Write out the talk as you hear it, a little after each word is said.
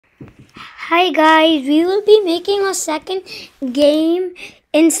Hi guys, we will be making a second game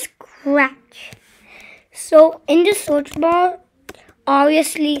in Scratch. So in the search bar,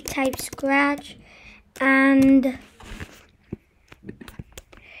 obviously type Scratch and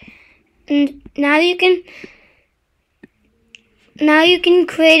now you can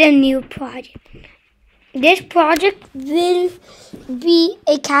create a new project. This project will be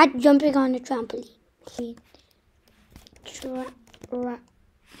a cat jumping on a trampoline.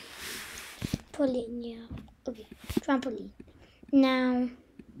 Trampoline, yeah. Okay, trampoline. Now,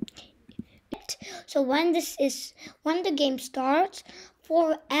 so when the game starts,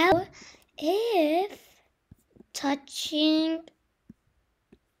 forever, if touching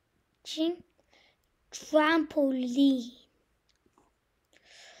trampoline.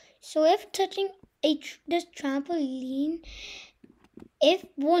 So if touching this trampoline, if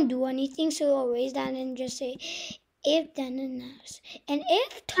won't do anything, so erase that and just say if then and else. And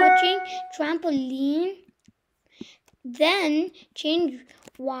if touching trampoline, then change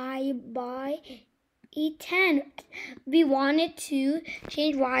y by 10. We wanted to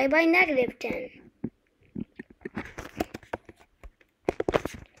change y by -10.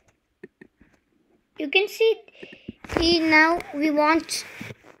 You can see now we want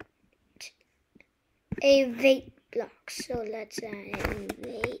a weight block. So let's add a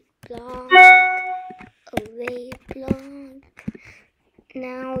weight block.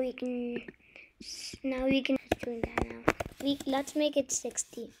 Now we can doing that now. Let's make it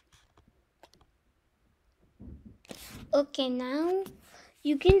 60. Okay, now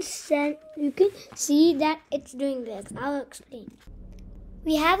you can see that it's doing this. I'll explain.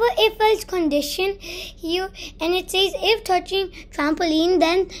 We have a if else condition here, and it says if touching trampoline,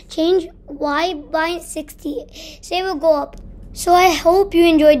 then change y by 60. Say will go up. So I hope you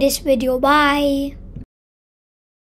enjoyed this video. Bye.